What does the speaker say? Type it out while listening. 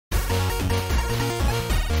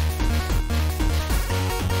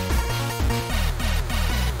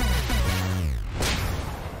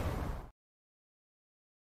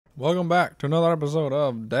Welcome back to another episode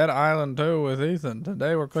of Dead Island 2 with Ethan.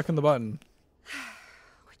 Today we're clicking the button.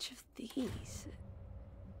 Which of these?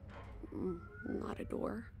 Not a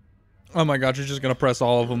door. Oh my god, you're just gonna press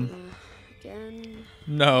all of them. Again.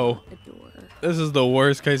 No. A door. This is the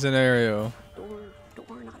worst case scenario.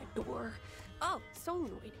 Door, not a door. Oh,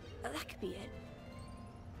 solenoid. That could be it.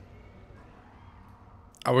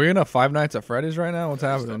 Are we in a Five Nights at Freddy's right now? What's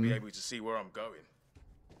happening? I'll be able to see where I'm going.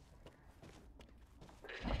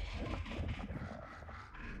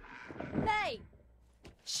 Hey!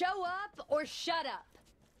 Show up or shut up.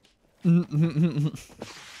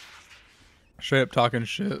 Straight up talking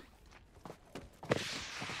shit.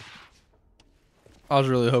 I was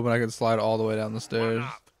really hoping I could slide all the way down the stairs.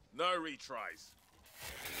 No retries.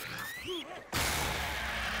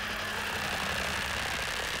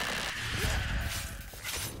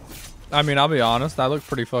 I mean, I'll be honest, that looked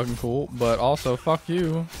pretty fucking cool, but also, fuck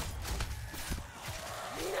you.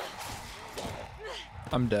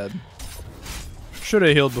 I'm dead. Should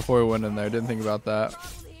have healed before we went in there, didn't think about that.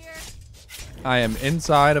 I am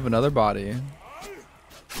inside of another body.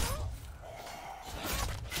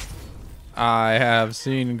 I have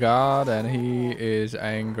seen God and he is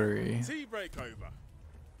angry. Tea break over.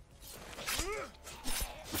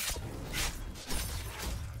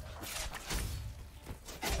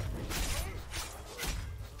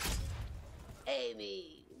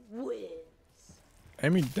 Amy wins.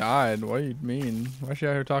 Amy died. What do you mean? Why is she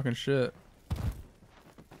out here talking shit?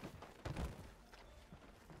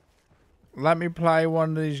 Let me play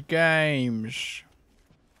one of these games.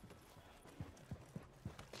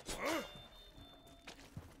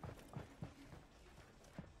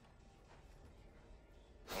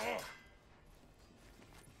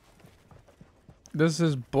 This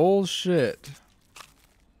is bullshit.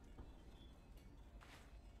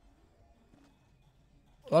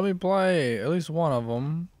 Let me play at least one of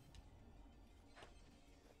them.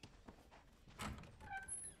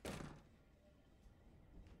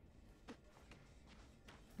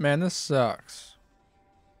 Man, this sucks.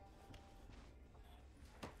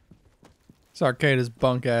 This arcade is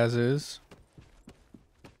bunk as is.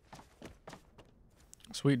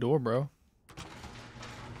 Sweet door, bro.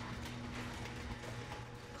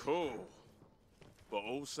 Cool. But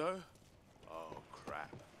also, oh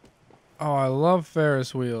crap. Oh, I love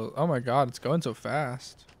Ferris wheels. Oh my god, it's going so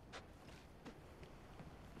fast.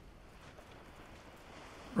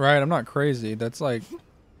 Right, I'm not crazy. That's like...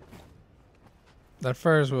 That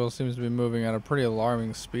Ferris wheel seems to be moving at a pretty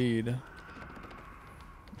alarming speed.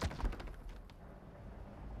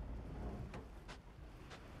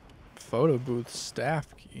 Photo booth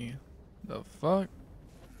staff key. The fuck?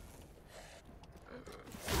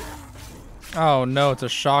 Oh no, it's a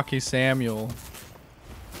Shocky Samuel.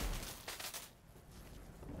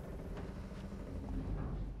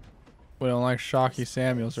 We don't like Shocky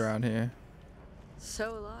Samuels around here.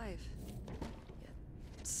 So alive. Yet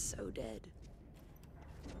so dead.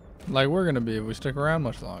 Like we're gonna be if we stick around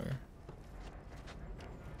much longer.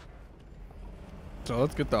 So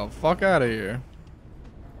let's get the fuck out of here.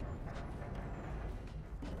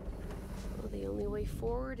 Well, the only way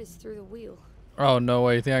forward is through the wheel. Oh no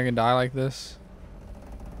way, you think I can die like this?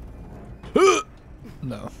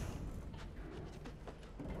 No.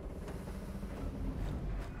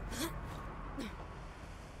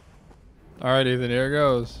 Alright Ethan, here it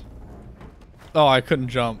goes. Oh, I couldn't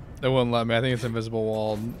jump. It wouldn't let me. I think it's invisible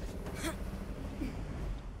walled.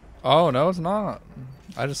 Oh, no, it's not.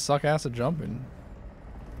 I just suck ass at jumping.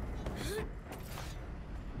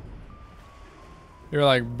 You're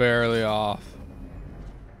like barely off.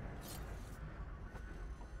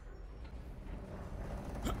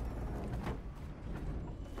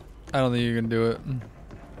 I don't think you can do it.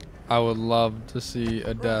 I would love to see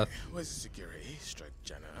a death. Where's the security? Stroke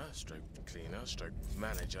janitor, stroke cleaner, stroke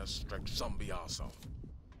manager, stroke zombie arsehole.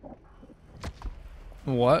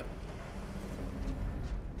 What?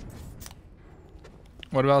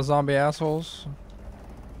 What about zombie assholes?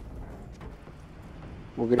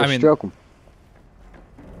 We're gonna stroke them.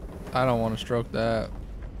 I don't want to stroke that. I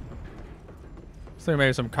was thinking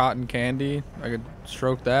maybe some cotton candy. I could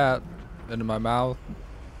stroke that into my mouth.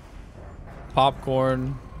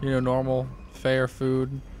 Popcorn, you know, normal, fair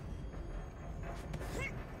food.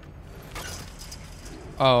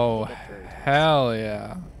 Oh, hell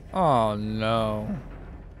yeah. Oh no.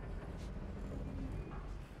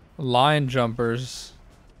 Line jumpers.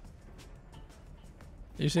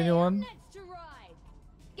 You see anyone? Next to ride.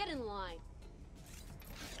 Get in line.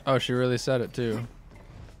 Oh, she really said it too.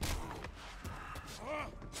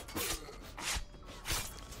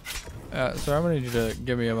 So I'm gonna need you to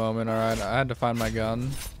give me a moment, alright? I had to find my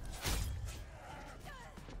gun.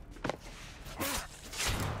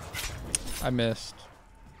 I missed.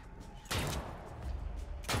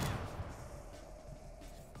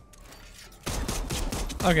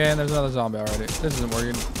 Okay, and there's another zombie already. This isn't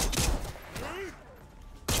working.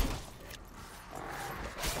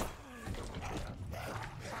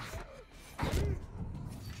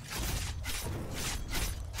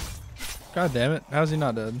 God damn it. How's he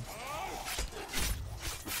not dead?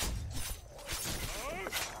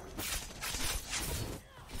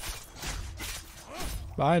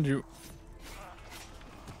 Behind you.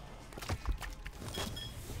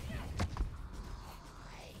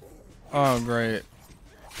 Oh, great.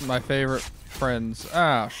 My favorite friends.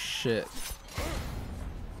 Ah, shit.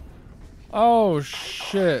 Oh,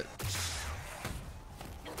 shit.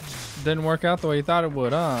 Didn't work out the way you thought it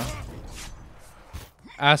would, huh?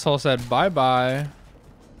 Asshole said bye-bye.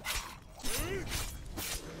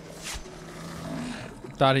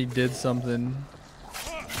 Thought he did something.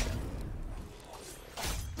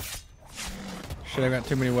 Shit, I got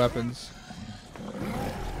too many weapons.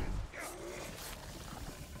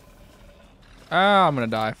 Ah, I'm gonna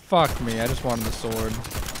die. Fuck me. I just wanted the sword.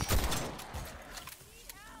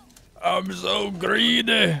 I'm so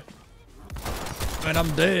greedy. And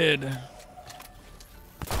I'm dead.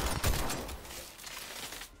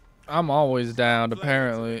 I'm always down,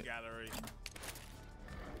 apparently.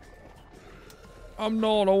 I'm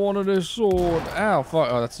not. I wanted this sword. Ow, fuck.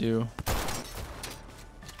 Oh, that's you.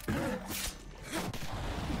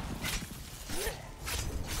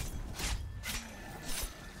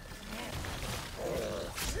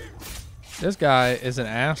 This guy is an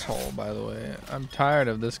asshole, by the way. I'm tired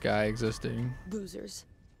of this guy existing. Losers.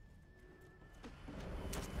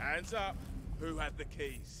 Hands up. Who had the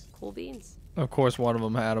keys? Cool beans. Of course, one of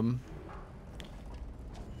them had them.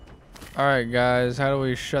 Alright, guys. How do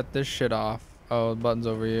we shut this shit off? Oh, the button's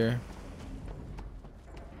over here.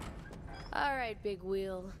 All right, big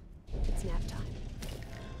wheel. It's nap time.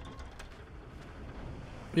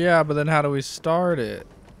 Yeah, but then how do we start it?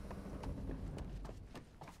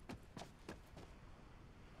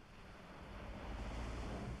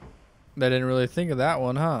 They didn't really think of that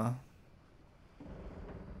one, huh?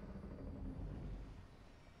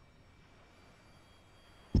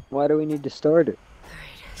 Why do we need to start it?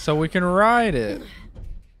 So we can ride it.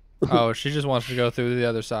 Oh, she just wants to go through the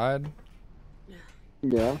other side.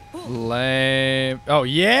 Yeah. Lame. Oh,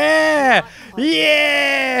 yeah!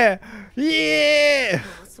 Yeah! Yeah!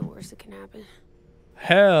 What's the worst that can happen?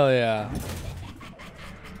 Hell yeah.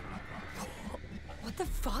 What the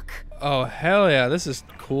fuck? Oh, hell yeah. This is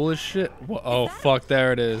cool as shit. Oh, fuck.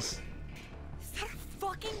 There it is. Is that a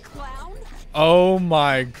fucking clown? Oh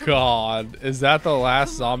my god. Is that the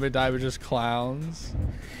last zombie die with just clowns?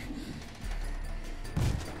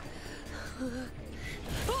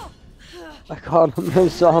 I called him a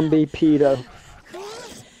zombie pedo.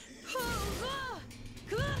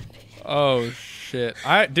 Oh shit.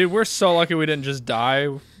 Dude, we're so lucky we didn't just die.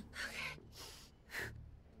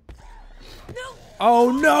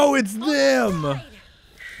 Oh no, it's them!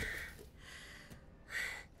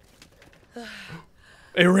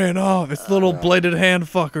 It ran off. It's little bladed hand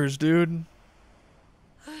fuckers, dude.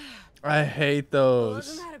 I hate those.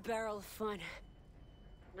 Wasn't that a barrel of fun?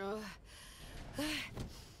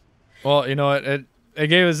 Well, you know what? It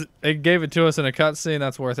gave it to us in a cutscene.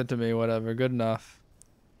 That's worth it to me. Whatever. Good enough.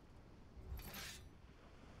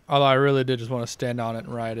 Although I really did just want to stand on it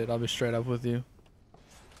and ride it. I'll be straight up with you.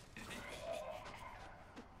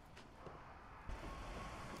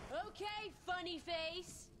 Okay, funny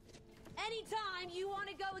face. Anytime you want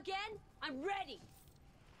to go again, I'm ready.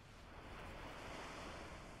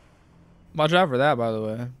 Watch out for that, by the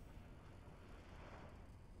way.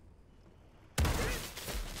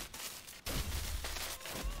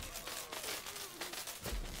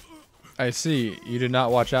 I see. You did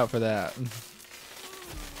not watch out for that.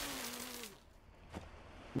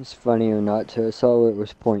 It's funny or not to us all, it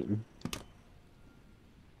was pointing.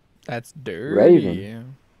 That's dirty.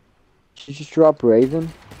 Raven. Did you just drop Raven?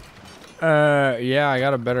 Yeah, I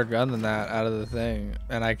got a better gun than that out of the thing.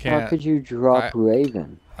 And I can't... How could you drop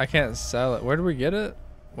Raven? I can't sell it. Where do we get it?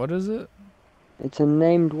 What is it? It's a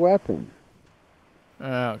named weapon.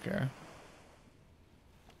 I don't care.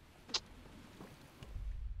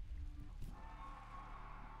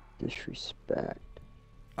 Disrespect.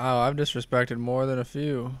 Oh, I've disrespected more than a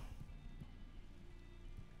few.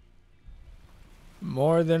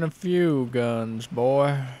 More than a few guns,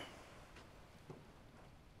 boy.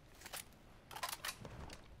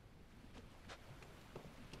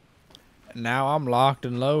 Now I'm locked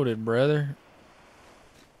and loaded, brother.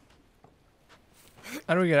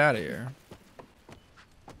 How do we get out of here?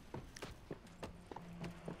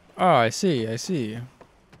 Oh, I see. I see.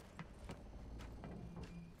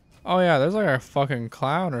 Oh yeah, there's like a fucking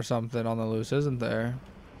clown or something on the loose, isn't there?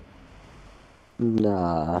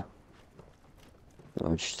 Nah. I don't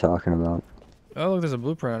know what you're talking about. Oh look, there's a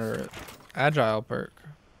blueprint or agile perk.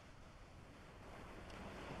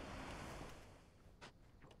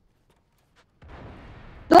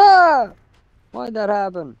 Ah! Why'd that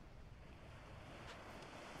happen?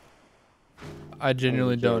 I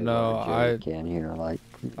genuinely don't know. I can't hear like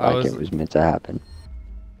was- it was meant to happen.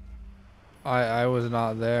 I was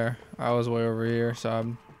not there. I was way over here, so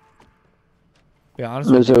I'm be honest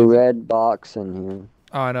There's with a you. red box in here.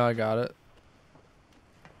 Oh, I know, I got it.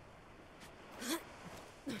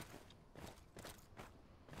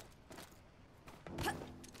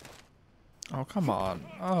 Oh, come on.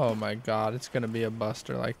 Oh my god, it's gonna be a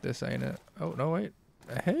buster like this, ain't it? Oh, no, wait.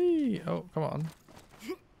 Hey! Oh, come on.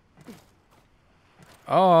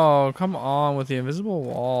 Oh, come on with the invisible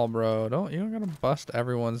wall, bro. You don't gotta bust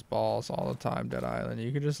everyone's balls all the time, Dead Island.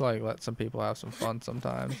 You could just, like, let some people have some fun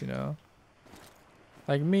sometimes, you know?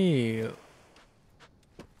 Like me.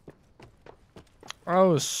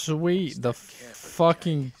 Oh, sweet. The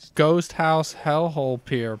fucking ghost house hellhole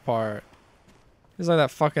pier part. It's like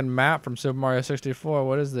that fucking map from Super Mario 64.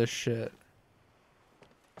 What is this shit?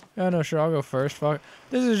 Yeah, no, sure, I'll go first. Fuck.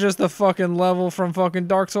 This is just the fucking level from fucking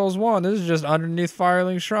Dark Souls 1. This is just underneath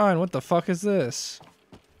Firelink Shrine. What the fuck is this?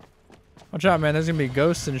 Watch out, man. There's gonna be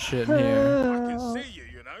ghosts and shit in here. I can see you,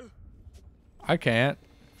 you know. I can't.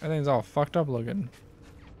 Everything's all fucked up looking.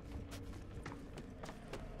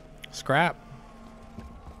 Scrap.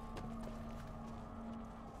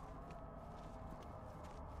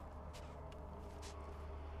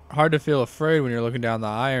 Hard to feel afraid when you're looking down the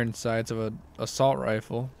iron sights of an assault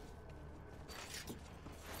rifle.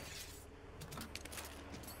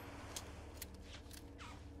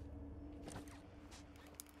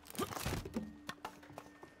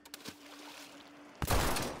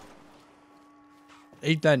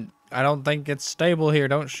 Ethan, I don't think it's stable here.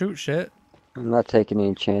 Don't shoot shit. I'm not taking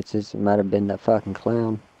any chances. It might have been that fucking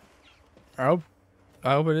clown. I hope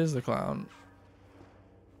it is the clown.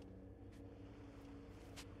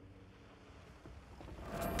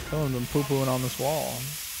 Someone's been poo-pooing on this wall.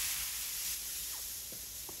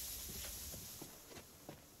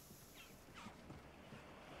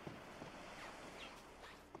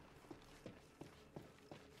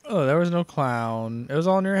 Oh, there was no clown. It was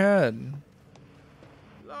all in your head.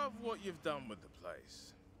 Love what you've done with the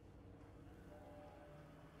place.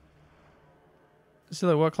 So,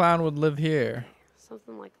 like, what clown would live here?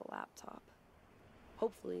 Something like a laptop.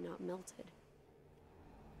 Hopefully not melted.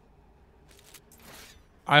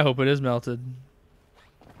 I hope it is melted.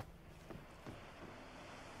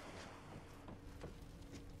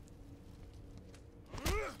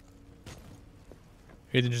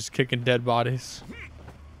 Ethan just kicking dead bodies.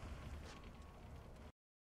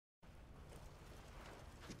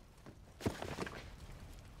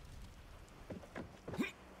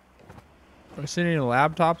 Are you seeing any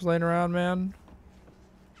laptops laying around, man?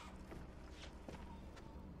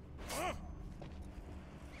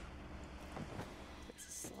 It's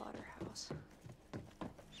a slaughterhouse.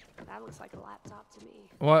 That looks like a laptop to me.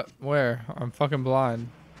 What? Where? I'm fucking blind.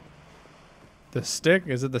 The stick?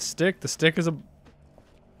 Is it the stick? The stick is a...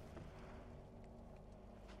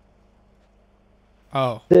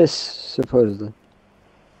 Oh. This, supposedly.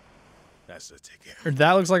 That's the ticket.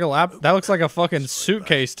 That looks like a that looks like a fucking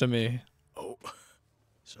suitcase to me. Oh,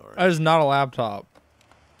 sorry. That is not a laptop.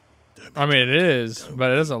 I mean, it is, but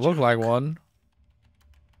it doesn't look like one.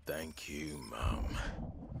 Thank you, Mum.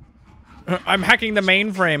 I'm hacking the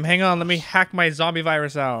mainframe. Hang on, let me hack my zombie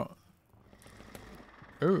virus out.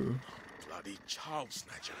 Ooh. Bloody child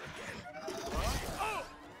snatcher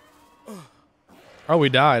again. Oh, we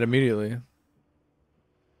died immediately.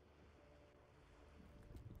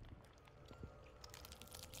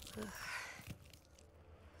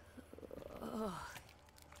 Oh,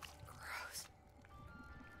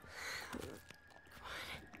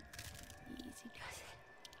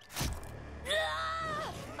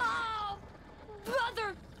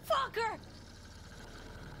 motherfucker!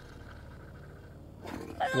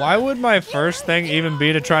 Why would my first thing even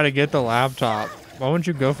be to try to get the laptop? Why wouldn't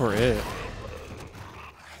you go for it?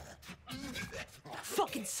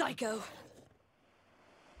 Fucking psycho.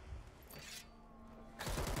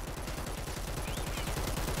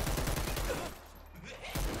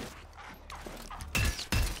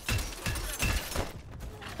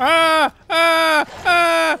 Ah! Ah!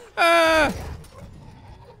 Ah! Ah!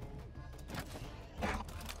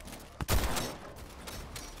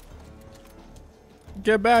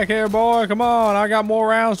 Get back here, boy. Come on. I got more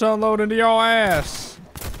rounds to unload into your ass.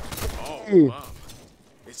 Oh, Mum.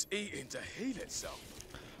 It's eating to heal itself.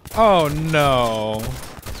 Oh no.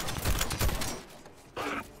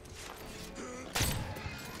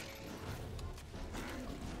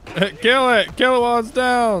 Kill it! Kill it while it's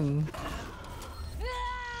down!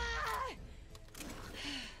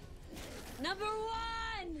 Number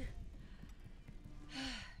one!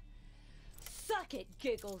 Suck it,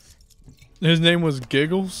 Giggles. His name was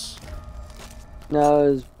Giggles? No,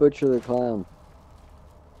 it was Butcher the Clown.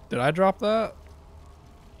 Did I drop that?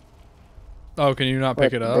 Oh, can you not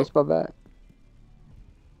pick it up? Baseball bat?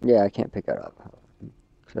 Yeah, I can't pick it up.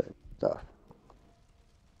 Stuff.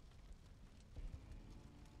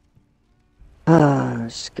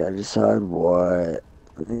 Just gotta decide what.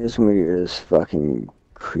 I think it's gonna be this fucking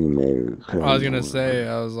cremated. I was gonna say,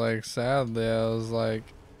 I was like, sadly, I was like,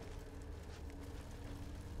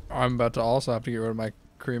 I'm about to also have to get rid of my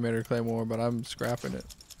cremated claymore, but I'm scrapping it.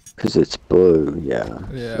 Cause it's blue, yeah.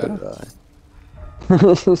 Yeah.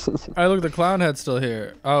 So Hey, look, the clown head's still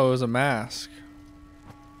here. Oh, it was a mask.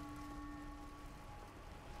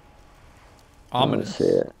 I Ominous. see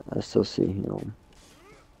it. I still see him.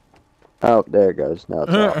 Oh, there it goes. Now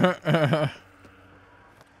it's off.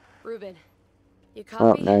 Ruben, you Oh,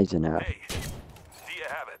 copy? now he's in half. Hey, do you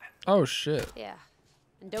have it? Oh shit. Yeah.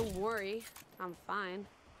 And don't worry, I'm fine.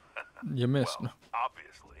 You missed. Well,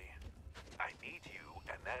 obviously, I need you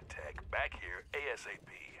and that tech back here ASAP.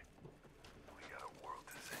 We got a world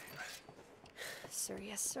to save. Sir,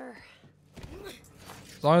 yes, sir.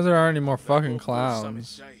 As long as there aren't any more fucking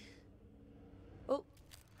clowns.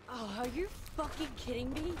 Oh, are you fucking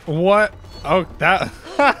kidding me? What? Oh, that.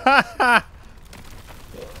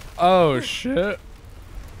 Oh shit.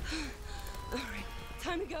 Alright,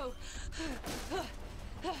 time to go.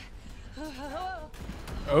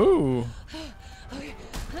 Ooh.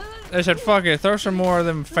 They said, fuck it, throw some more of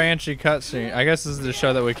them fancy cutscenes. I guess this is to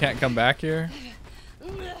show that we can't come back here.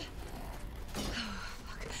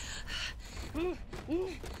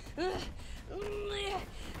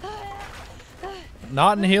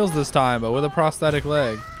 Not in heels this time, but with a prosthetic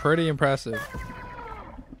leg. Pretty impressive.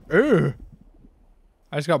 Ooh.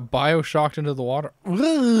 I just got bioshocked into the water.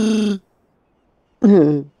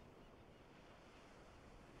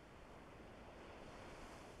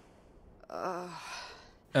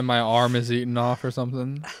 And my arm is eaten off or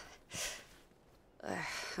something.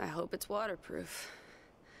 I hope it's waterproof.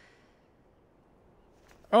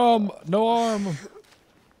 No arm.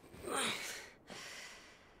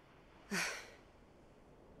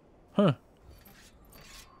 Huh.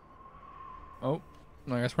 Oh,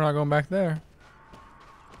 I guess we're not going back there.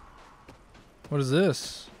 What is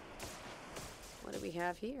this? What do we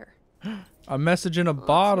have here? A message in a Well,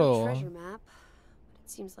 bottle. it's no treasure map, but it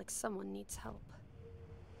seems like someone needs help.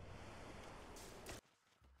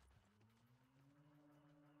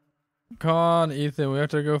 Come on, Ethan. We have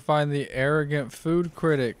to go find the arrogant food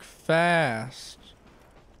critic fast.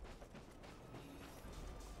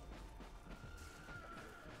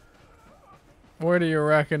 Where do you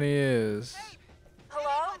reckon he is?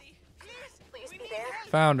 Hello? Please be there.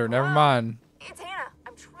 Found her. Never mind. It's Hannah.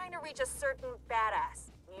 I'm trying to reach a certain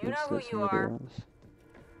badass. You know What's who this you are. somebody else?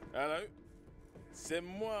 Hello? C'est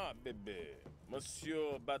moi, bébé.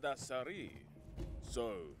 Monsieur Badassari.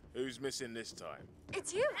 So, who's missing this time?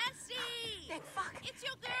 It's you. Essie! Big fuck. It's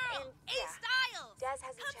your girl, And- A yeah. Styles. Daz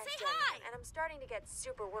hasn't Come checked say in, hi. and I'm starting to get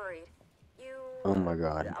super worried. You Oh my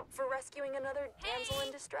god. up for rescuing another damsel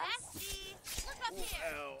in distress? Essie, look up here.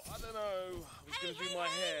 Well, I don't know. I was Hey, gonna do hey, my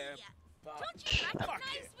hey. hair, but Don't you fuck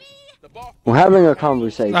recognize it. me? The bar. We're having a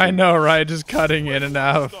conversation. I know, right? Just cutting in and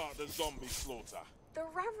out. Start the zombie slaughter. The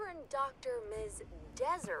Reverend Dr. Ms.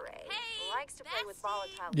 Desiree Hey, likes to play with Bessie.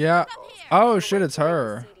 volatile Yeah. chemicals. Oh She shit, went it's to the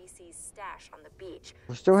her. CDC's stash on the beach.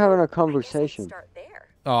 We're still having a I guess let's conversation. start there.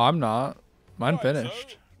 Oh, I'm not. Mine Right,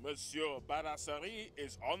 finished. so, Monsieur Badassari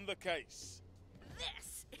is on the case.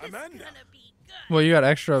 This is Amanda. gonna be good. Well, you got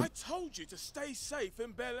extra. I told you to stay safe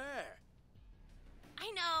in Bel Air.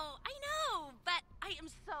 I know, but I am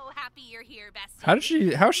so happy you're here,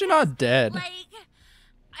 Bessie. How's she not dead? Like,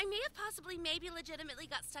 I may have possibly maybe legitimately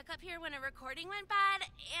got stuck up here when a recording went bad,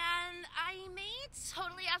 and I may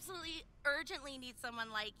totally, absolutely, urgently need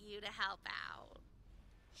someone like you to help out.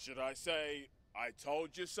 Should I say, I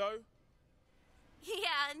told you so?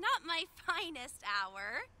 Yeah, not my finest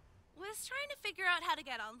hour. Was trying to figure out how to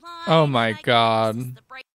get online. Oh my and I God. guess this is the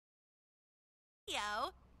break-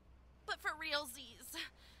 Video. But for realsies,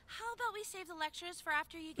 how about we save the lectures for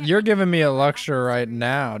after you get... You're ready giving for me a your lecture right office?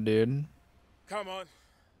 now, dude. Come on,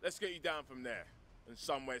 let's get you down from there and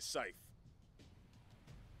somewhere safe.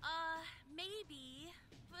 Maybe.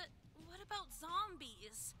 But what about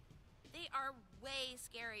zombies? They are way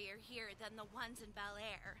scarier here than the ones in Bel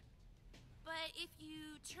Air. But if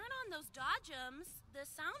you turn on those dodgems, the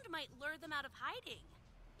sound might lure them out of hiding.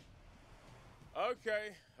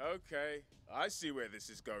 Okay. I see where this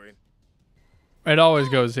is going. It always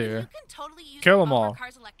goes You here. can totally use Kill the 'em all. bumper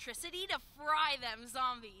car's electricity to fry them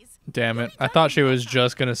zombies. Damn it. I thought she was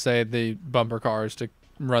just gonna say the bumper cars to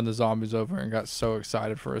run the zombies over and got so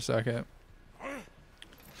excited for a second.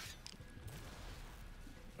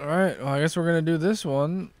 Alright, well I guess we're gonna do this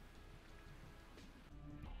one.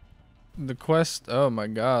 The quest, oh my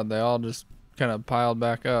god, they all just kind of piled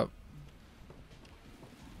back up.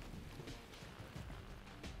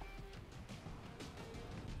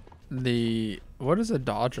 What is a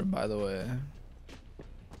dodgem, by the way?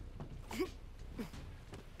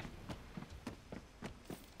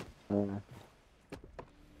 You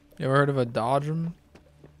ever heard of a dodgem?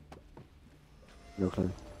 No clue.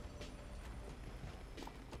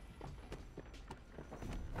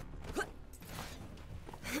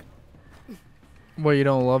 What, you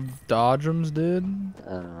don't love dodgems, dude? I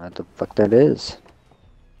don't know what the fuck that is.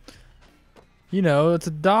 You know, it's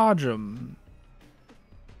a dodgem.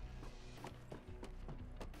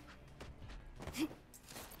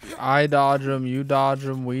 I dodge them, you dodge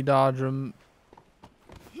them, we dodge them.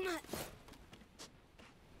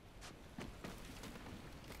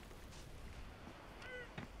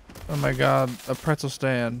 Oh my god, a pretzel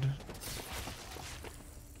stand.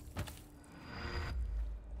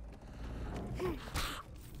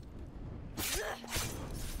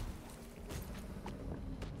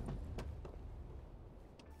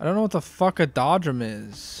 I don't know what the fuck a dodgem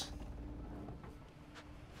is.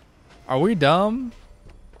 Are we dumb?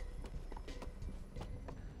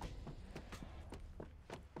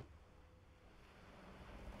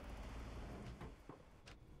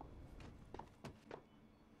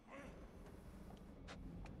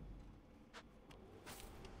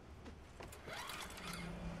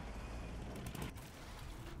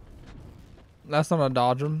 That's not a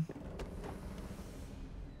dodgem.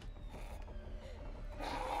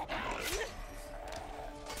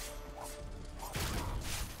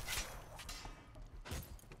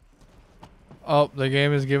 Oh, the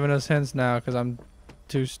game is giving us hints now because I'm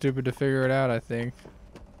too stupid to figure it out, I think.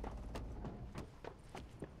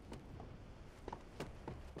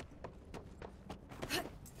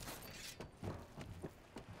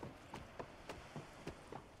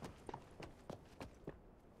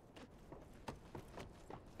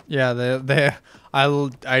 Yeah, I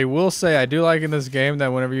will say I do like in this game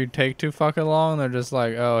that whenever you take too fucking long, they're just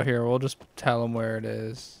like, oh, here, we'll just tell them where it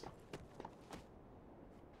is.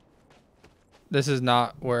 This is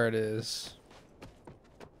not where it is.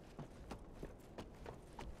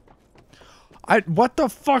 What the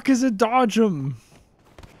fuck is a dodgem?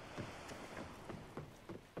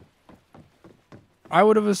 I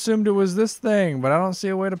would have assumed it was this thing, but I don't see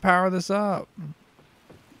a way to power this up.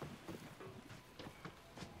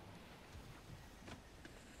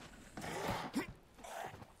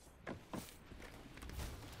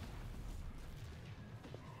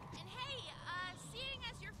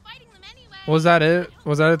 Was that it?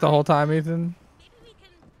 Was that it the whole time, Ethan?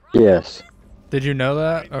 Yes. Did you know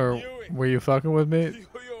that? Or were you fucking with me? You're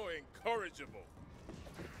incorrigible.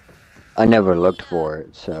 I never looked for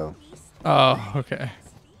it, so. Oh, okay.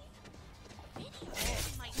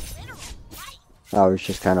 I was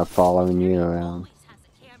just kind of following you around.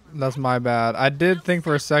 That's my bad. I did think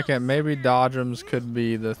for a second maybe dodgems could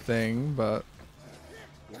be the thing, but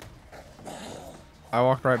I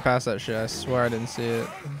walked right past that shit. I swear I didn't see it.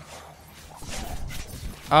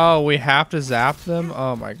 Oh, we have to zap them?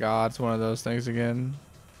 Oh my god, it's one of those things again.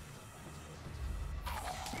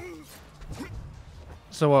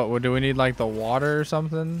 So what, do we need like the water or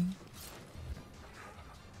something?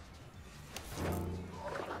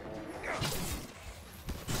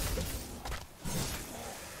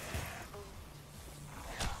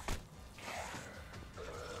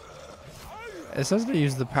 It says to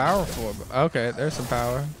use the power for, but okay, there's some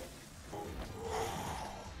power.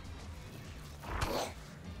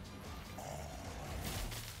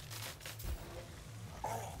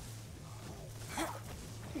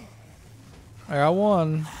 I got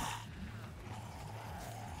one.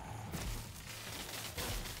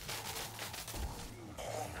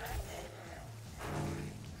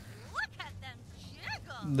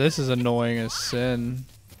 This is annoying as sin.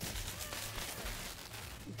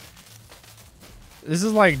 This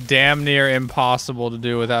is like damn near impossible to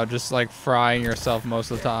do without just like frying yourself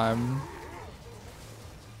most of the time.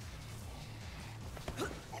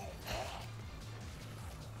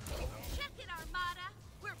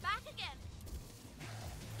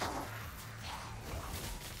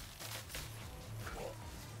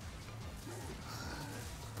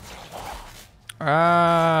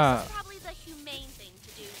 Ah. Probably the humane thing to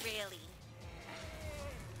do, really.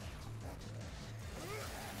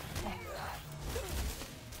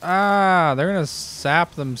 Ah, they're gonna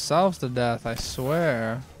sap themselves to death, I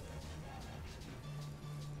swear.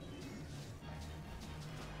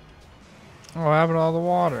 Oh, what happened to all the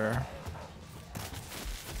water?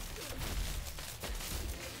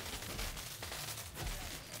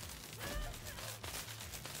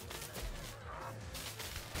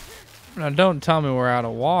 Now, don't tell me we're out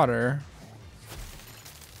of water.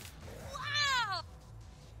 Wow!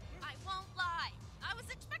 I won't lie. I was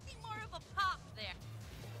expecting more of a pop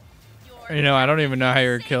there. You know, I don't even know how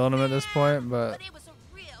you're killing them at this point, but But it was a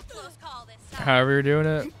real close call this time. however you're doing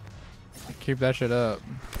it, keep that shit up.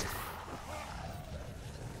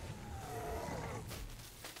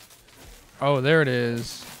 Oh, there it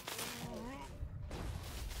is.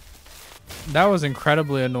 That was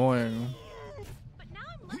incredibly annoying. But now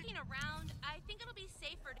I'm looking around, I think it'll be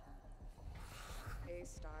safer to... A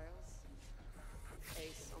Styles.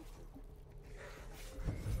 A something.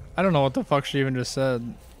 I don't know what the fuck she even just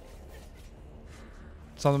said.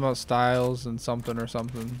 Something about Styles and something or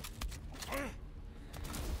something.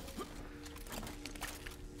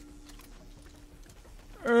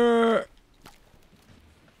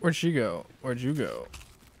 Where'd she go? Where'd you go?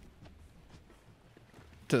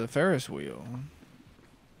 To the Ferris wheel.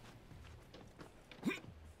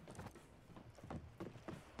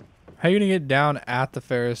 How you gonna get down at the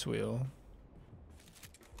Ferris wheel?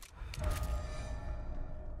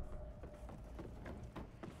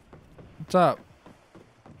 What's up?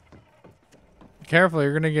 Careful,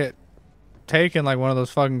 you're gonna get taken like one of those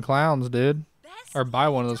fucking clowns, dude. Best Or by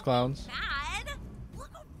one of way those to clowns. look mad.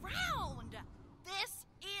 Look around. This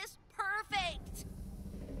is perfect.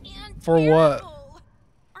 And For what? terrible.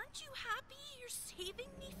 Aren't you happy you're saving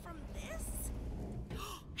me from this?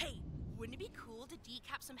 Hey, wouldn't it be cool to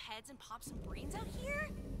decap some heads and pop some brains out here?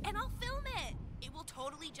 And I'll film it. It will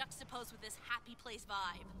totally juxtapose with this happy place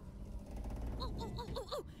vibe. Ooh, ooh, ooh,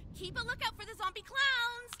 ooh, ooh. Keep a lookout for the zombie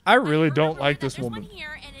clowns. I really heard a don't rumor like that this there's woman. One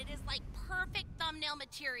here, and it is like perfect thumbnail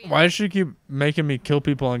material. Why does she keep making me kill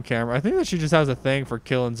people on camera? I think that she just has a thing for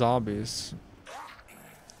killing zombies.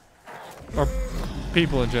 Or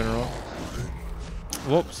people in general.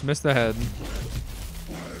 Whoops, missed the head.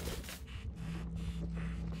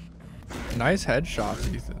 Nice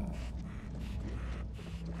headshots, Ethan.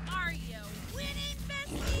 Are you winning,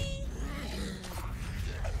 bestie?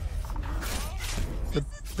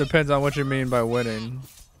 Depends on what you mean by winning.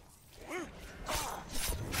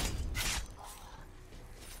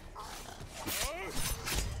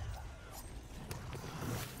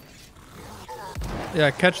 Yeah,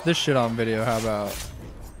 catch this shit on video, how about?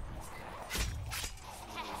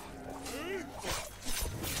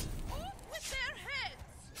 With their heads.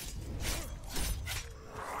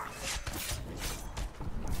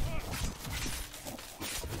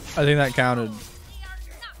 I think that counted. We are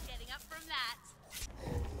not getting up from that.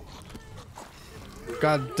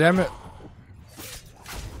 God damn it.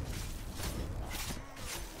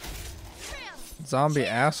 Zombie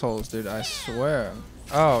assholes, dude, I swear.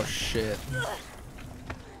 Oh, shit.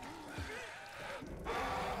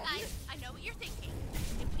 I know what you're thinking.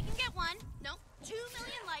 If we can get 2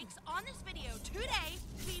 million likes on this video today,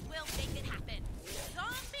 we will make it happen.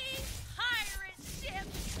 Zombie pirate ship.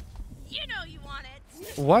 You know you want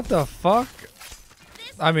it. What the fuck?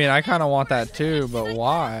 This I mean, is I the kind of best want that version too, of but I've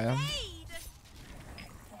why? ever made.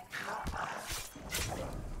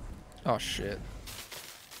 Oh, shit.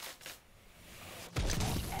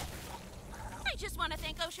 I just want to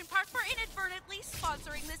thank Ocean Park for inadvertently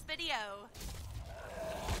sponsoring this video.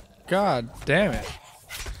 God damn it.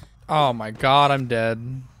 Oh my god, I'm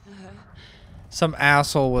dead. Some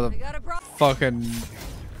asshole with a fucking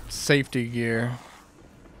safety gear.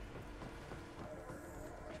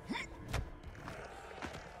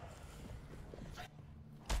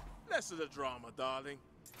 Less of the drama, darling.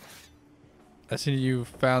 I see you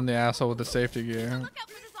found the asshole with the safety gear. Look out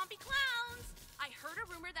for the zombie clowns. I heard a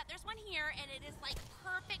rumor that there's one here, and it is like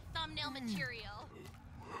perfect thumbnail material.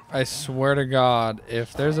 I swear to God,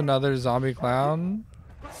 if there's another zombie clown.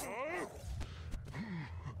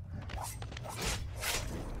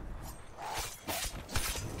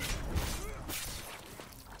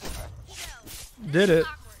 Did it.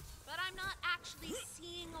 Awkward, but I'm not actually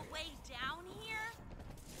seeing a way down here.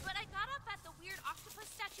 But I got up at the weird octopus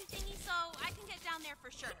statue thingy, so I can get down there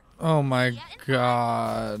for sure. Oh my Yeah, in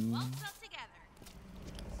god. Well, stuff together.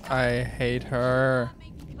 I hate her.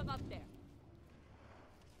 Come up there.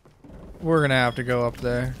 We're gonna have to go up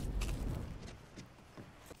there.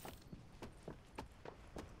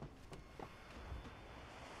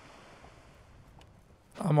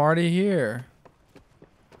 already here.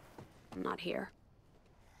 I'm not here.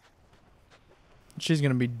 She's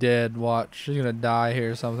gonna be dead. Watch. She's gonna die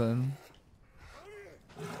here or something.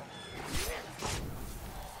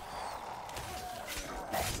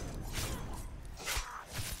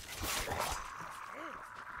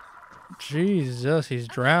 Jesus, he's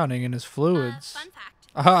drowning in his fluids. Fun fact.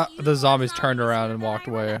 Ah, You the are zombies turned zombies around here and that walked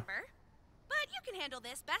I away. remember. But you can handle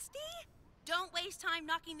this, bestie. Don't waste time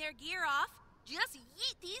knocking their gear off. Just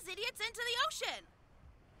yeet these idiots into the ocean.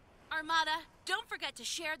 Armada, don't forget to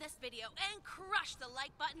share this video and crush the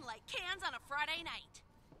like button like cans on a Friday night.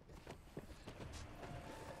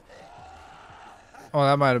 Oh,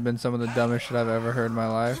 that might have been some of the dumbest shit I've ever heard in my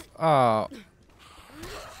life. Oh.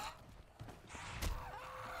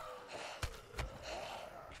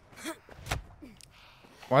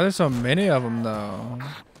 Why are there so many of them, though?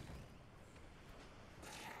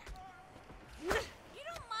 You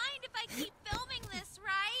don't mind if I keep filming this,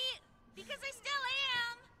 right? Because I still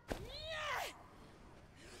am.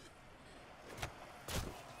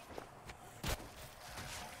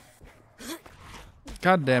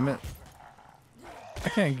 God damn it. I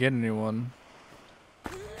can't get anyone.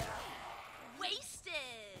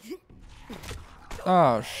 Wasted.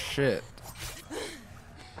 Oh, shit.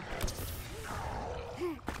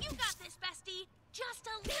 You got this, bestie. Just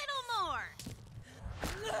a little more.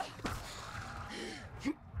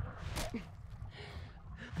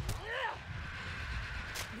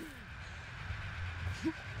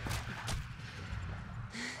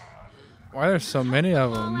 Why are there so many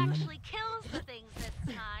of Ball them? actually kills the things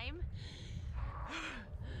this time.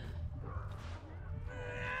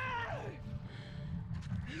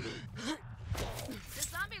 The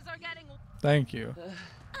zombies are getting Thank you.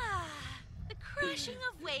 the crashing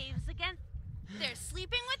of waves again. They're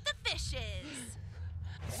sleeping with the fishes.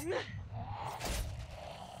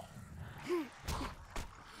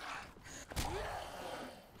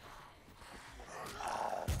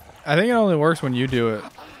 I think it only works when you do it.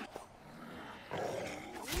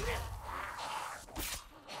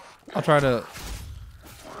 I'll try to... You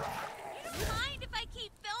don't mind if I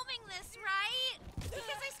keep filming this, right? Because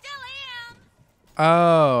I still am.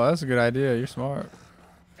 Oh, that's a good idea. You're smart.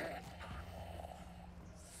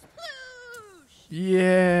 Sploosh!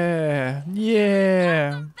 Yeah.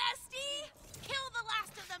 Yeah. Awesome, bestie! Kill the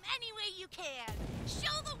last of them any way you can.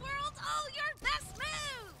 Show the world all your best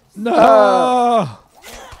moves. No!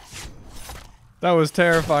 That was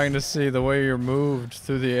terrifying to see the way you're moved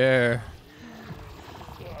through the air.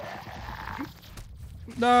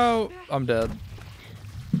 No! I'm dead.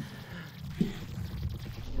 Give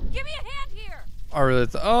me a hand here. I really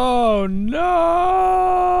oh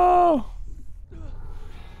no!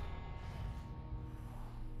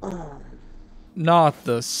 Not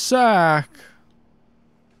the sack.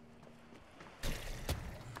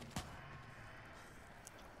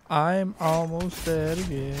 I'm almost dead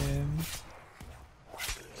again.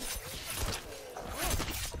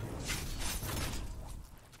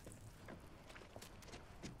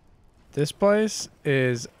 This place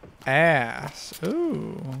is ass.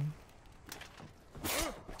 Ooh.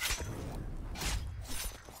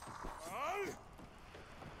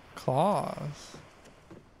 Claws.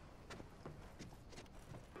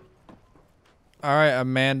 All right,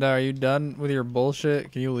 Amanda, are you done with your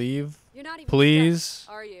bullshit? Can you leave? You're not even Please? stressed,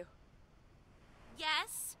 are you?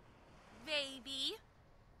 Yes, maybe.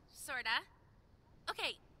 Sorta.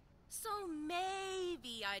 Okay, so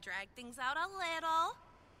maybe I dragged things out a little.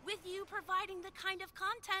 With you providing the kind of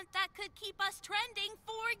content that could keep us trending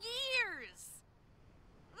for years.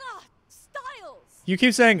 Ugh, Styles! You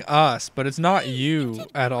keep saying us, but it's not Hey, you did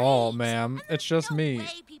at all, great. ma'am. And It's there's just no me. way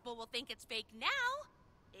people will think it's fake now.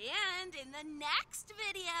 And in the next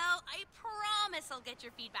video, I promise I'll get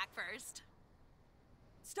your feedback first.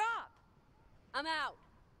 Stop! I'm out.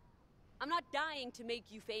 I'm not dying to make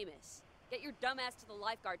you famous. Get your dumb ass to the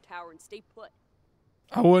lifeguard tower and stay put.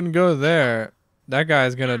 I wouldn't go there. That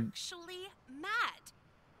guy's gonna... Actually, Matt,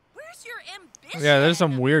 where's your ambition? Yeah, there's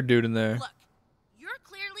some weird dude in there. Look, you're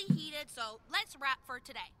clearly heated, so let's wrap for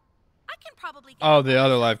today. I can probably get Oh, the over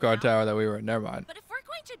other myself lifeguard now, tower that we were in. Never mind. But if we're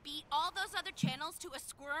going to beat all those other channels to a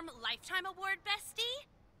Squirm Lifetime Award, bestie,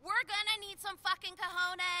 we're gonna need some fucking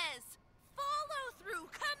cojones. Follow through,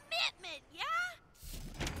 commitment,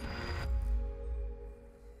 yeah?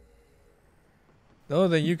 The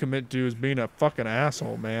only thing you commit to is being a fucking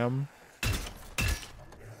asshole, ma'am.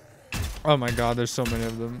 Oh my god, there's so many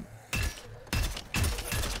of them.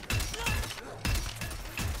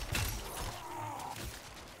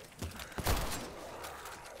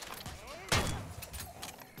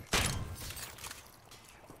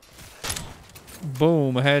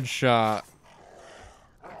 Boom, headshot.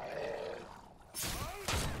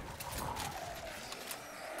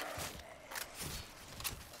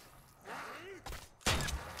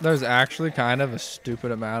 There's actually kind of a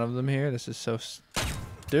stupid amount of them here. This is so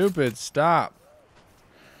stupid. Stop.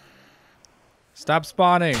 Stop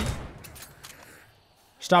spawning.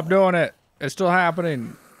 Stop doing it. It's still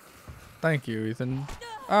happening. Thank you, Ethan.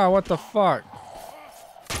 Oh, what the fuck?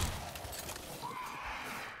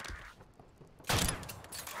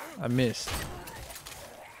 I missed.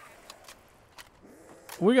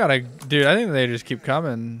 We gotta, dude, I think they just keep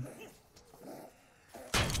coming.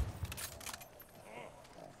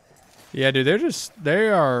 Yeah, dude, they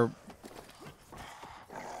are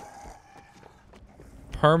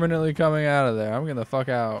permanently coming out of there. I'm getting the fuck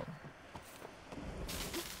out.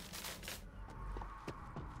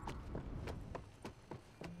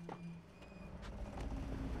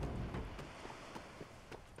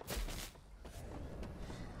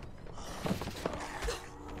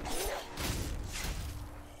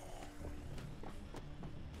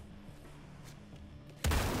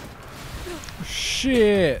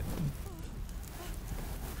 Shit.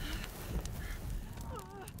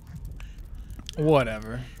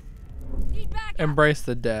 Whatever. Embrace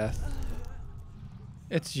the death.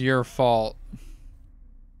 It's your fault,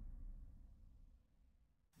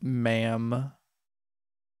 ma'am.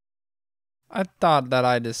 I thought that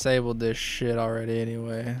I disabled this shit already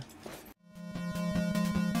anyway.